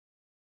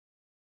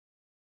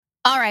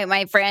right,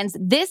 my friends,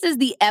 this is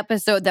the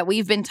episode that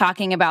we've been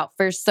talking about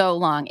for so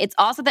long. It's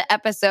also the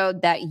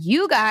episode that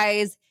you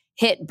guys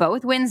hit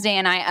both Wednesday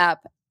and I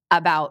up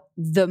about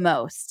the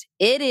most.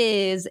 It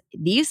is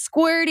the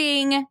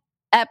squirting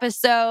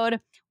episode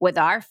with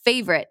our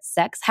favorite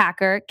sex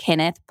hacker,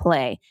 Kenneth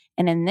Play.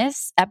 And in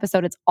this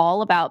episode, it's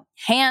all about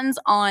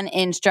hands-on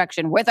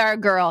instruction with our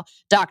girl,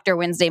 Dr.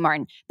 Wednesday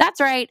Martin. That's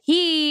right.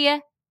 He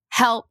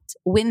helped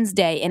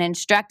Wednesday and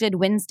instructed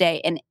Wednesday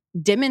and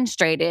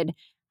demonstrated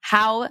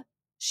how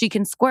she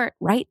can squirt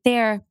right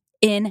there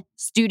in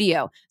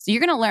studio. So you're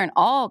going to learn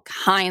all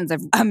kinds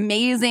of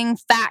amazing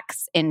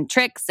facts and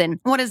tricks and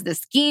what is the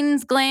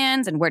Skene's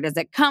glands and where does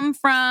it come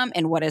from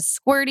and what is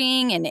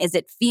squirting and is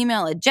it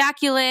female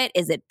ejaculate?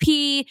 Is it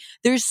pee?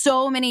 There's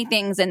so many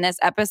things in this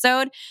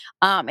episode.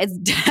 It's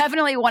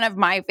definitely one of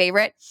my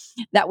favorite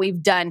that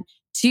we've done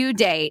to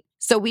date.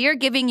 So we are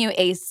giving you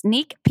a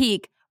sneak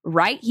peek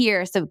right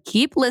here. So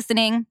keep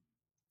listening.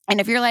 And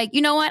if you're like,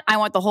 you know what? I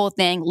want the whole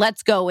thing.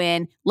 Let's go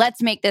in.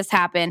 Let's make this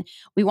happen.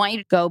 We want you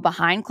to go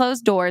behind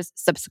closed doors,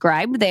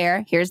 subscribe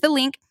there. Here's the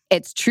link.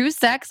 It's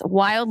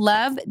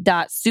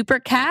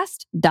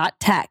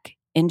truesexwildlove.supercast.tech.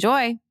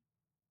 Enjoy.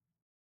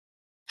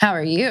 How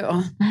are you?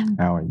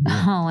 How are you?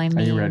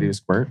 Are you ready to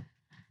squirt?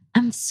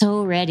 I'm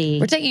so ready.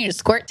 We're taking you to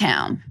Squirt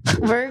Town.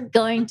 We're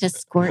going to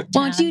Squirt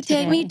Town. Won't you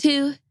take me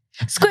to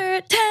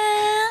Squirt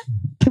Town?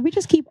 Can we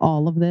just keep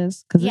all of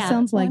this? Because Yeah. it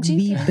sounds like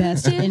the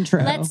best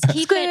intro. Let's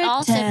keep it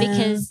also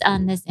because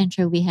on this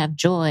intro we have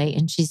Joy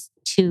and she's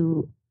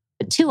too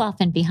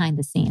often behind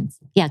the scenes.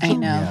 Yeah, I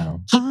know.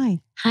 Hi.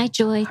 Hi,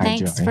 Joy. Hi,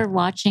 Thanks Joy. for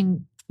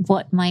watching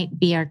what might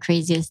be our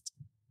craziest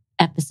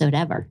episode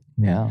ever.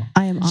 Yeah.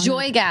 I am honored.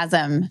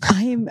 Joygasm.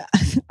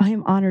 I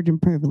am honored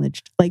and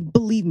privileged. Like,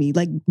 believe me,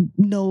 like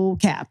no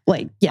cap.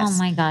 Like, yes. Oh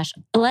my gosh.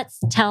 Let's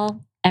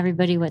tell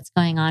everybody what's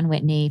going on,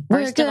 Whitney.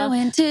 We're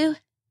going to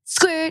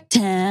Squirt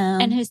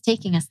Town. And who's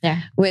taking us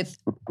there? With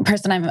a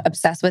person I'm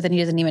obsessed with, and he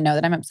doesn't even know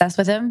that I'm obsessed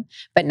with him,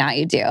 but now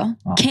you do. Oh.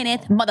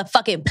 Kenneth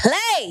motherfucking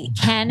Play.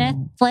 Kenneth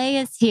Play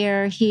is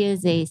here. He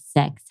is a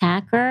sex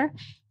hacker.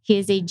 He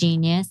is a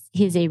genius.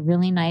 He's a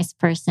really nice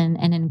person,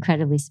 an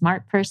incredibly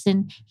smart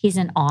person. He's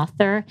an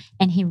author,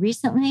 and he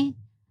recently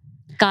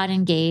got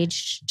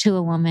engaged to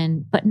a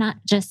woman, but not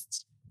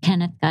just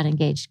Kenneth got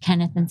engaged.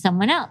 Kenneth and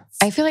someone else.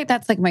 I feel like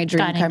that's like my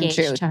dream Got come engaged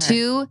true. to her.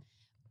 Two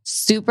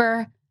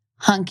super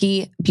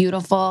hunky,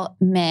 beautiful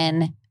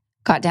men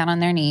got down on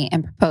their knee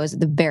and proposed at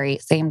the very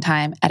same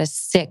time at a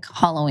sick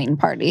Halloween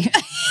party.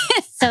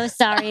 So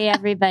sorry,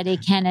 everybody.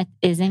 Kenneth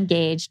is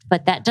engaged,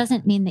 but that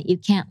doesn't mean that you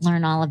can't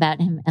learn all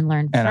about him and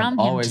learn And from I'm him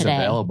always today.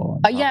 available.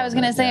 Oh yeah, I was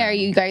gonna say, are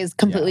you guys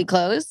completely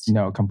closed?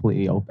 No,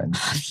 completely open.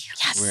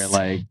 Yes. We're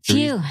like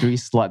Phew. three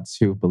sluts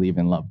who believe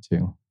in love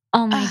too.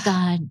 Oh my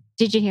God.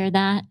 Did you hear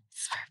that?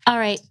 All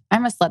right.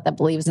 I'm a slut that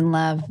believes in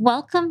love.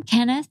 Welcome,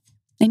 Kenneth.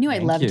 I knew I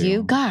Thank loved you.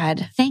 you.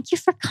 God. Thank you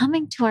for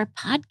coming to our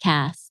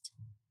podcast.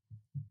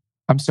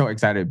 I'm so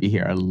excited to be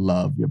here. I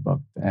love your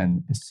book,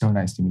 and it's so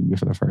nice to meet you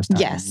for the first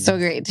time. Yes, so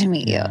great to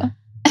meet you. Yeah.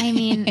 I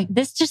mean,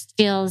 this just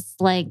feels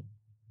like,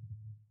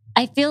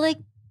 I feel like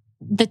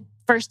the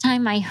first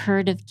time I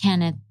heard of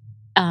Kenneth,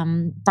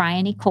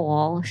 Bryony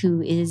Cole,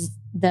 who is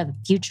the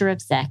future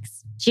of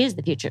sex, she is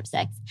the future of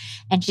sex,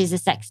 and she's a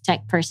sex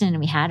tech person, and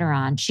we had her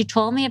on. She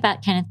told me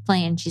about Kenneth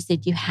Play, and she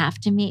said, you have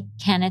to meet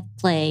Kenneth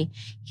Play.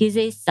 He's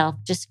a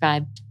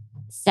self-described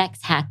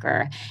sex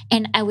hacker.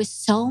 And I was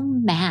so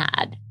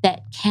mad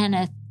that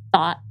Kenneth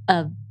thought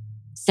of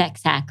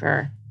sex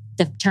hacker,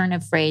 the turn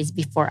of phrase,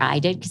 before I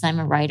did, because I'm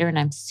a writer and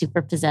I'm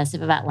super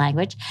possessive about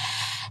language,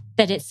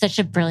 that it's such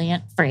a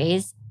brilliant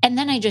phrase. And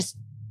then I just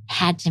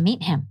had to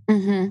meet him,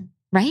 Mm-hmm.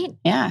 right?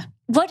 Yeah.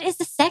 What is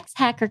a sex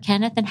hacker,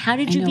 Kenneth? And how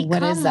did you become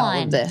what is all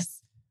one? of this?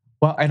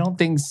 Well, I don't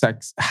think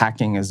sex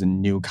hacking is a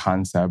new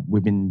concept.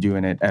 We've been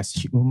doing it as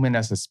human,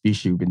 as a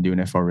species. We've been doing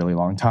it for a really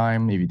long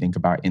time. If you think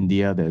about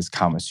India, there's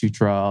Kama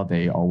Sutra.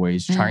 They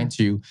always trying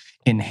to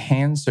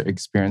enhance the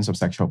experience of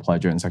sexual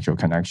pleasure and sexual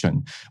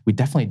connection. We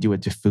definitely do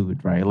it to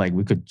food, right? Like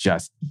we could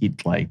just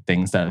eat like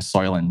things that are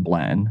soil and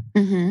bland.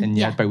 Mm-hmm. And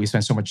yet, Yeah. but we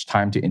spend so much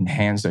time to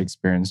enhance the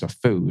experience of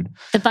food.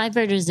 The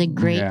vibrator is a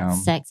great Yeah.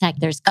 sex hack.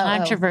 There's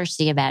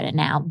controversy about it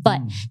now,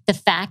 but the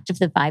fact of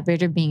the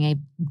vibrator being a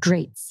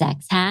great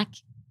sex hack,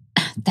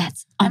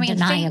 that's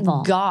undeniable.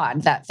 Thank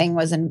God that thing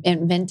was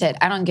invented.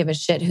 I don't give a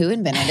shit who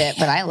invented it,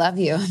 but I love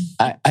you.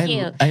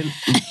 Cute.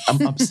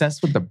 I'm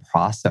obsessed with the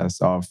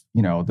process of,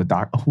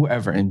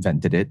 whoever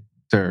invented it,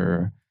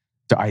 the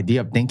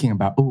idea of thinking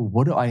about,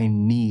 what do I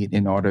need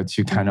in order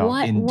to kind of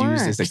What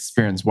induce this works?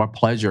 experience, what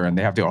pleasure? And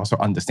they have to also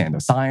understand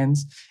the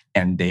science,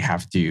 and they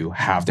have to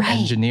have the Right.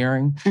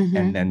 engineering, Mhm.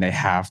 and then they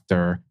have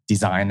their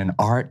design and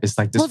art. It's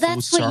like this Well, full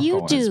that's circle. what you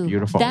and it's do.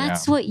 beautiful.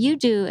 That's yeah. what you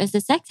do as a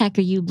sex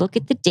hacker. You look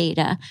at the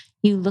data,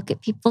 you look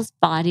at people's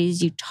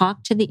bodies, you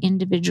talk to the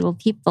individual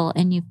people,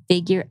 and you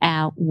figure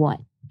out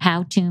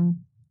how to.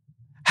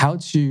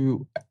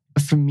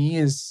 For me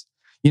is,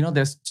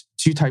 there's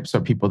two types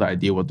of people that I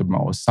deal with the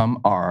most. Some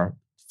are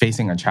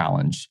facing a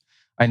challenge.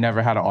 I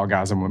never had an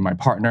orgasm with my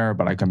partner,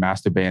 but I can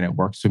masturbate and it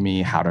works for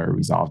me, how to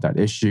resolve that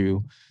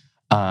issue.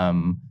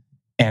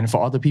 And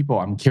for other people,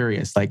 I'm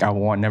curious. Like,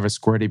 never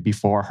squirted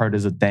before, heard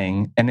is a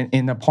thing. And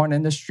in the porn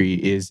industry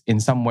is in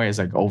some ways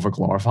like over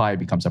glorified,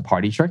 becomes a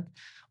party trick.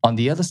 On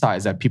the other side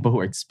is that people who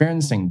are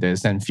experiencing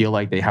this and feel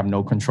like they have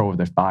no control of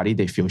their body,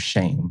 they feel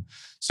shame.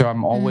 So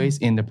I'm always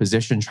in the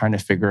position trying to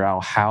figure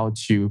out how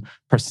to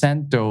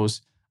present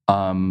those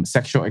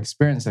sexual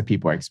experience that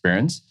people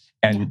experience,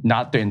 and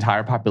not the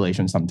entire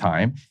population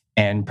sometime,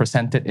 and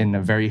present it in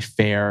a very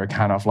fair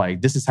kind of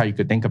like, this is how you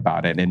could think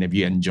about it. And if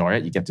you enjoy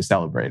it, you get to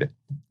celebrate it.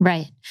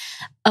 Right.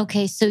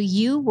 Okay. So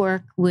you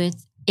work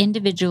with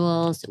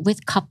individuals,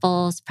 with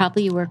couples,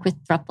 probably you work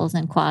with thruples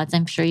and quads.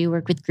 I'm sure you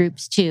work with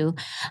groups too.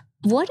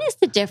 What is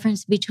the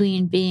difference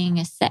between being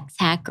a sex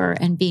hacker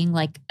and being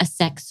like a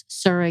sex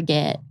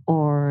surrogate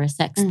or a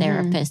sex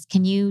therapist?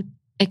 Can you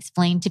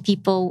explain to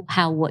people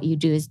how what you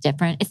do is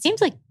different? It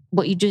seems like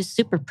what you do is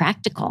super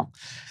practical.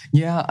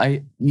 Yeah,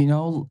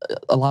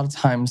 a lot of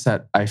times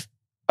that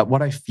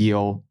what I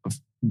feel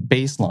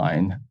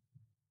baseline,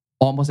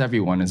 almost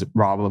everyone is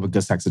robbed of a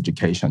good sex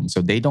education.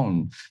 So they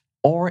don't,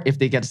 or if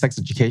they get sex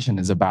education,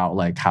 is about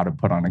like how to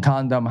put on a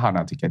condom, how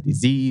not to get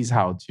disease,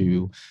 how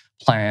to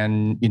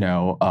plan,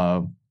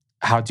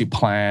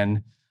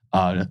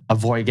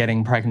 avoid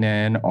getting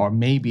pregnant, or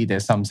maybe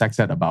there's some sex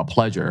ed about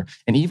pleasure.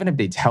 And even if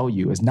they tell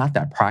you it's not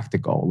that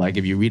practical, like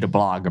if you read a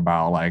blog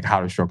about like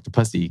how to stroke the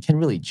pussy, it can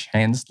really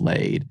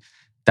translate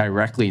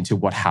directly into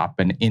what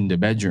happened in the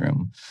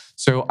bedroom.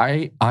 So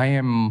I've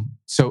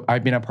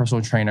been a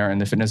personal trainer in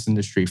the fitness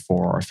industry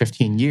for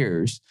 15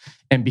 years.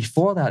 And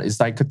before that is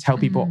I could tell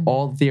people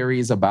all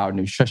theories about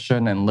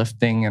nutrition and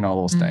lifting and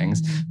all those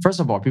things. First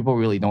of all, people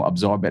really don't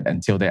absorb it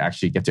until they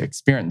actually get to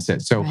experience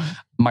it. So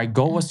my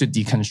goal was to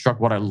deconstruct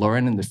what I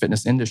learned in the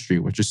fitness industry,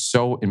 which is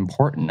so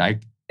important.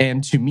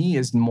 And to me,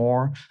 is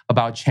more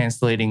about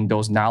translating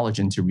those knowledge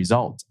into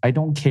results. I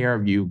don't care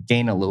if you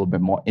gain a little bit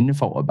more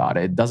info about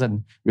it. It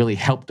doesn't really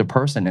help the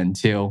person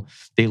until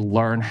they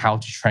learn how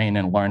to train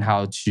and learn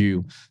how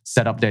to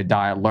set up their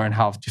diet, learn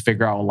how to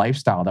figure out a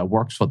lifestyle that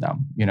works for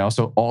them.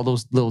 So all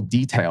those little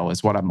details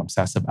is what I'm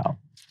obsessed about.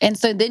 And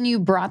so then you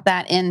brought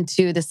that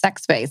into the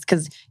sex space,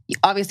 because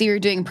obviously you're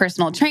doing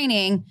personal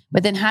training,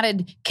 but then how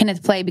did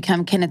Kenneth Play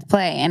become Kenneth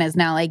Play and is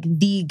now like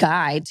the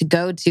guy to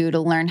go to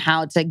learn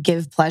how to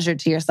give pleasure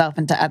to yourself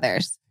and to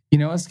others?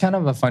 It's kind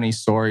of a funny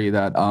story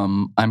that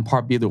I'm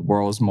probably the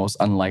world's most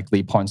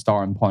unlikely porn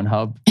star on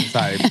Pornhub.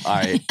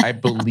 I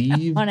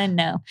believe... I want to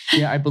know.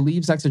 Yeah, I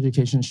believe sex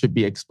education should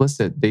be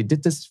explicit. They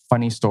did this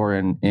funny story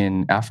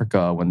in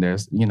Africa when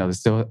there's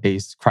still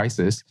AIDS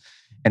crisis.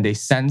 And they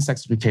send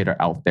sex educator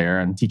out there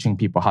and teaching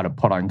people how to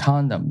put on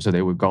condoms. So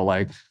they would go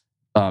like,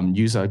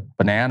 use a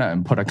banana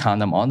and put a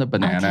condom on the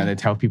banana. And they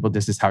tell people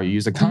this is how you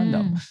use a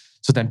condom.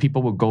 So then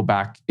people would go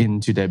back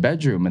into their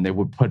bedroom and they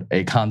would put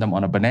a condom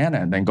on a banana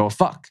and then go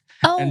fuck.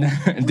 And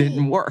it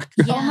didn't work.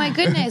 Yeah. Oh my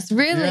goodness,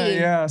 really?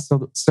 Yeah.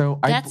 So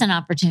that's an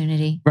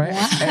opportunity. Right?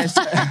 Wow.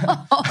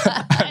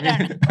 I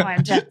don't know.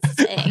 I'm just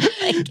saying.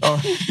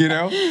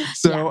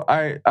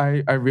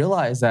 I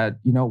realized that,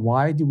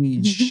 why do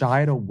we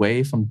shy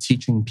away from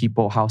teaching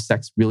people how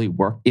sex really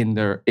works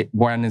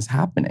when it's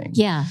happening?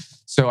 Yeah.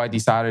 So I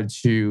decided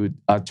to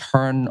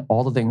turn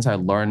all the things I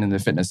learned in the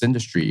fitness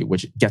industry,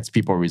 which gets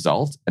people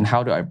results, and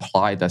how do I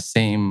apply the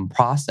same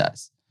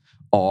process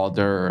or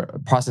the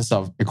process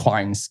of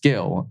acquiring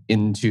skill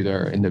in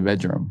the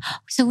bedroom.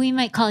 So we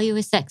might call you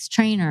a sex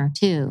trainer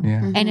too.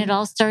 Yeah. And it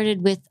all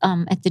started with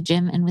at the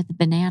gym and with the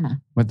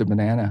banana. With the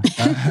banana.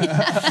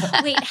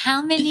 Wait,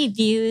 how many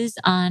views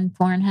on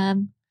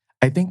Pornhub?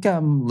 I think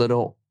I'm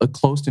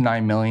close to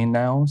 9 million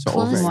now. So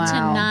close over to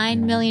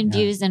 9 million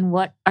views. And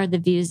what are the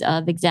views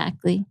of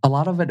exactly? A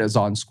lot of it is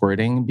on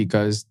squirting,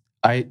 because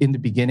in the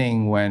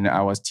beginning, when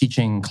I was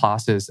teaching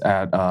classes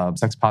at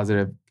Sex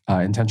Positive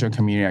Intentional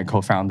Community I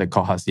co-founded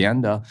called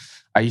Hacienda,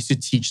 I used to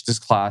teach this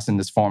class in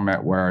this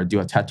format where I do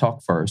a TED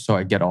Talk first. So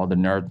I get all the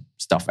nerd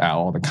stuff out,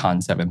 all the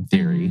concept and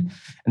theory.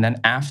 And then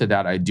after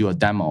that, I do a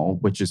demo,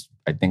 which is,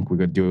 I think we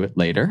could do it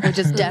later. Which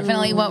is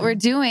definitely what we're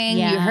doing.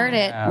 Yeah. You heard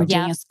it. We're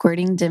doing a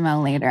squirting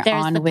demo later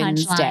on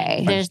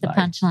Wednesday. There's the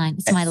punchline.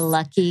 It's my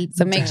lucky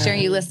So make sure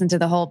you listen to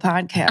the whole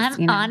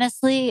podcast.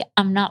 Honestly,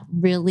 I'm not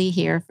really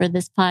here for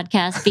this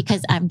podcast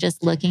because I'm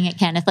just looking at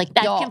Kenneth. Like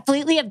that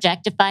completely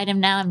objectified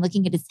him now. I'm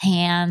looking at his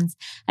hands.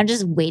 I'm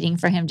just waiting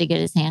for him to get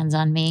his hands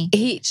on me.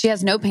 She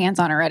has no pants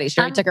on already. She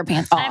already took her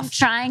pants off. I'm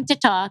trying to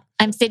talk.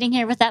 I'm sitting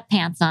here without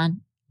pants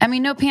on. I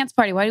mean, no pants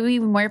party. Why do we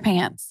even wear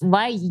pants?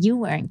 Why are you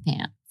wearing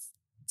pants?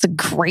 It's a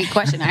great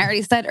question. I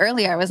already said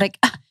earlier, I was like,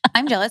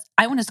 I'm jealous.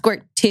 I want to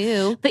squirt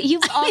too. But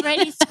you've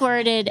already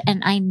squirted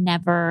and I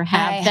never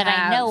have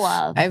I know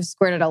of. I've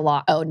squirted a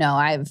lot. Oh no,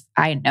 I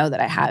know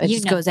that I have. It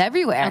just goes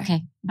everywhere.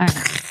 Okay. All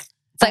right.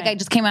 It's like I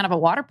just came out of a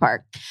water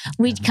park.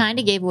 We kind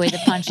of gave away the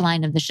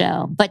punchline of the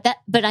show, but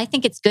I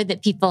think it's good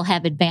that people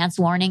have advance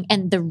warning.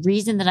 And the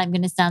reason that I'm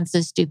going to sound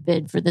so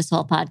stupid for this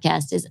whole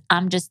podcast is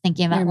I'm just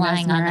thinking about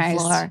lying on the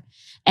floor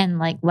and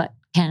like what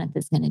Kenneth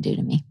is going to do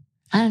to me.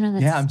 I don't know.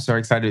 Yeah, I'm so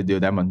excited to do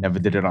them. I never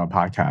did it on a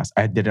podcast.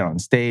 I did it on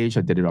stage.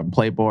 I did it on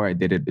Playboy. I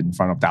did it in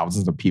front of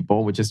thousands of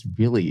people, which is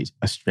really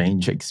a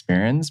strange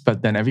experience.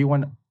 But then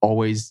everyone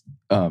always,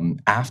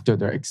 after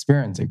their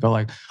experience, they go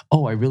like,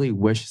 oh, I really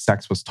wish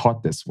sex was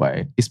taught this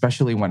way,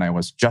 especially when I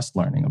was just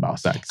learning about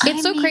sex.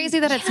 It's so crazy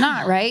that it's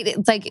not, right?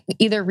 It's like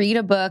either read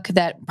a book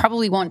that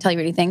probably won't tell you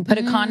anything, put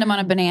a condom on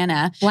a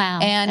banana. Wow.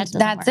 And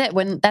that's it.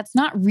 When that's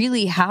not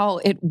really how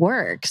it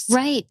works.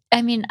 Right.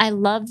 I mean, I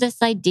love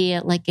this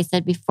idea, like I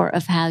said before,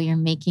 of how you're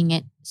making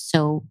it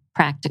so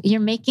practical.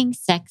 You're making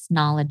sex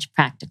knowledge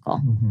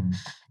practical. Mm-hmm.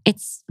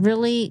 It's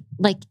really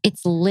like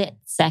it's lit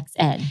sex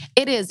ed.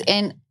 It is.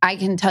 And I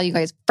can tell you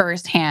guys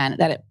firsthand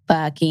that it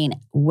fucking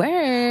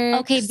works.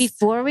 Okay,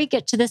 before we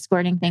get to the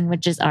squirting thing,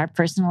 which is our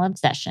personal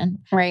obsession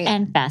Right.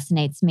 and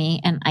fascinates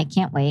me, and I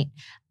can't wait.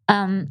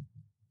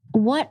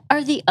 What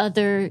are the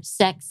other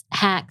sex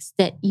hacks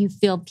that you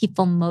feel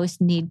people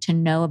most need to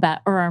know about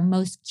or are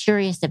most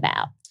curious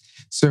about?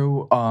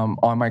 So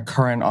on my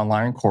current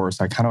online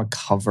course, I kind of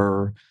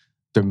cover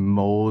the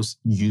most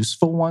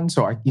useful ones.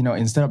 So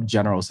instead of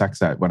general sex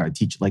ed, when I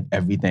teach like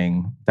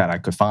everything that I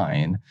could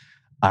find,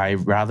 I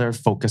rather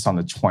focus on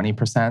the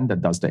 20%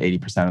 that does the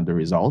 80% of the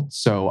results.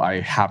 So I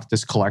have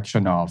this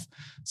collection of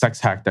sex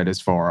hack that is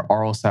for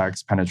oral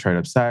sex,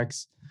 penetrative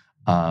sex,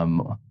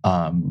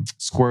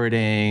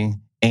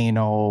 squirting,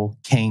 anal,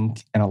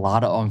 kink, and a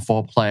lot on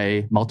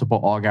foreplay,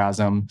 multiple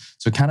orgasm.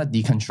 So kind of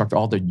deconstruct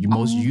all the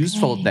most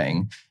useful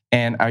thing.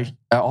 And I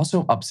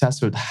also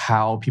obsessed with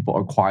how people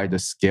acquire the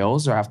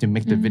skills, or have to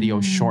make the video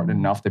short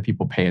enough that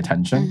people pay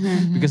attention.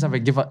 Mm-hmm. Because if I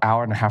give an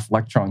hour and a half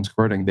lecture on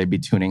squirting, they'd be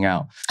tuning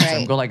out. Right. So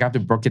I'm going I have to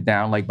break it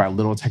down like by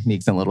little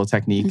techniques and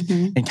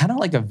and kind of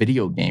like a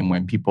video game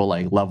when people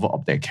like level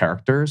up their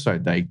character. So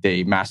like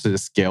they master the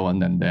skill,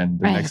 and then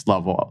the next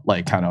level,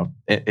 like kind of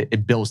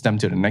it builds them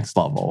to the next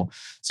level.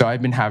 So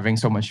I've been having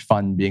so much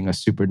fun being a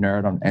super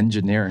nerd on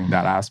engineering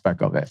that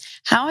aspect of it.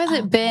 How has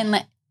it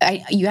been?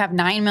 You have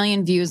 9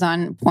 million views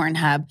on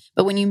Pornhub,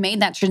 but when you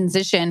made that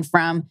transition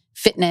from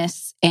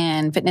fitness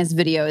and fitness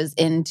videos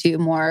into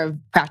more of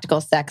practical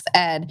sex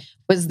ed,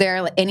 was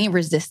there any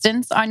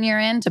resistance on your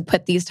end to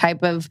put these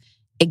type of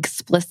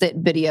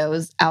explicit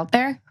videos out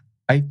there?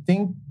 I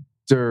think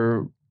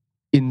the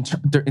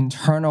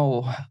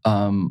internal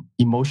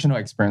emotional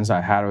experience I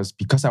had was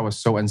because I was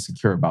so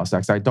insecure about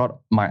sex. I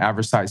thought my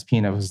average size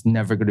penis was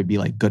never going to be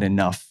like good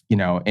enough,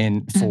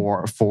 and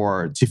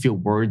for to feel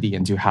worthy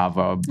and to have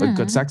a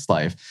good sex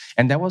life.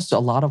 And that was a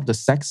lot of the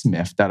sex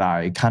myth that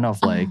I kind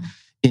of like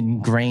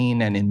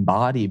ingrain and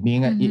embody.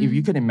 If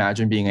you could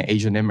imagine being an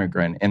Asian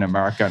immigrant in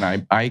America,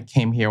 and I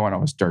came here when I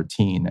was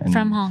 13, and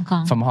from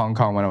Hong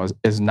Kong when I was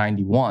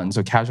 91.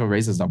 So casual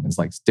racism is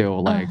like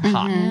still like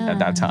hot at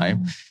that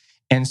time.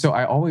 And so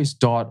I always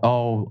thought,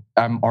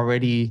 I'm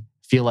already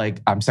feel like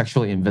I'm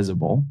sexually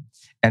invisible.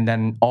 And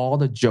then all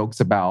the jokes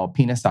about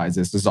penis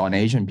sizes is on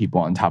Asian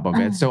people on top of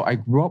it. So I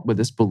grew up with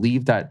this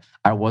belief that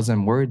I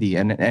wasn't worthy.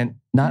 And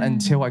not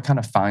until I kind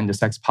of find the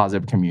sex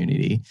positive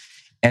community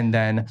and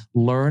then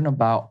learn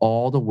about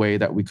all the way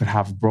that we could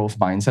have growth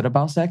mindset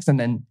about sex. And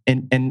then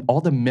and all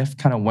the myth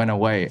kind of went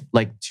away.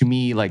 Like to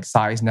me, like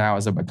size now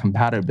is a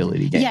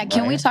compatibility game. Yeah,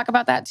 can we talk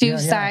about that too? Yeah,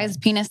 size,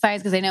 penis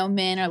size, because I know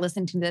men are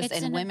listening to this It's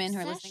and an women who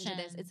are listening to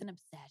this. obsession. It's an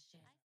obsession.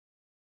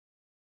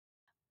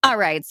 All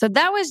right, so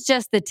that was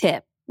just the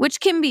tip, which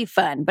can be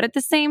fun, but at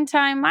the same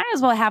time, might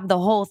as well have the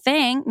whole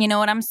thing. You know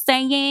what I'm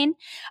saying?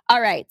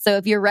 All right, so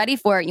if you're ready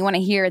for it, you want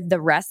to hear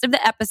the rest of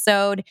the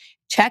episode,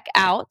 check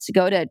out,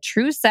 go to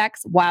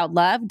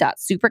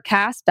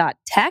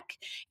truesexwildlove.supercast.tech,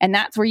 and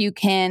that's where you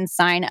can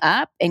sign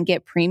up and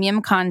get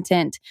premium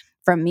content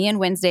from me and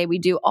Wednesday. We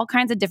do all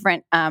kinds of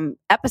different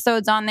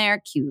episodes on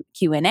there,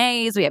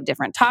 Q&As. We have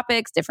different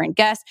topics, different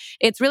guests.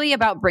 It's really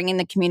about bringing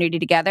the community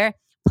together.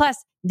 Plus,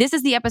 this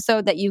is the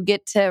episode that you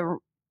get to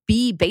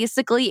be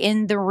basically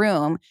in the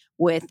room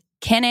with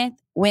Kenneth,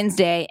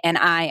 Wednesday, and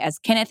I, as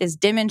Kenneth is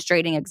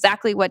demonstrating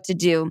exactly what to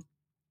do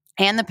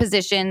and the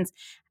positions,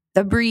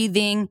 the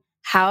breathing,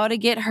 how to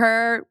get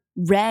her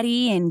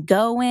ready and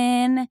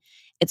going.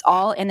 It's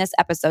all in this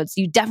episode. So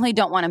you definitely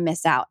don't want to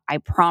miss out. I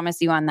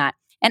promise you on that.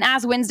 And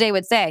as Wednesday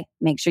would say,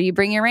 make sure you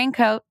bring your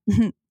raincoat.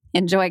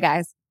 Enjoy,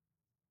 guys.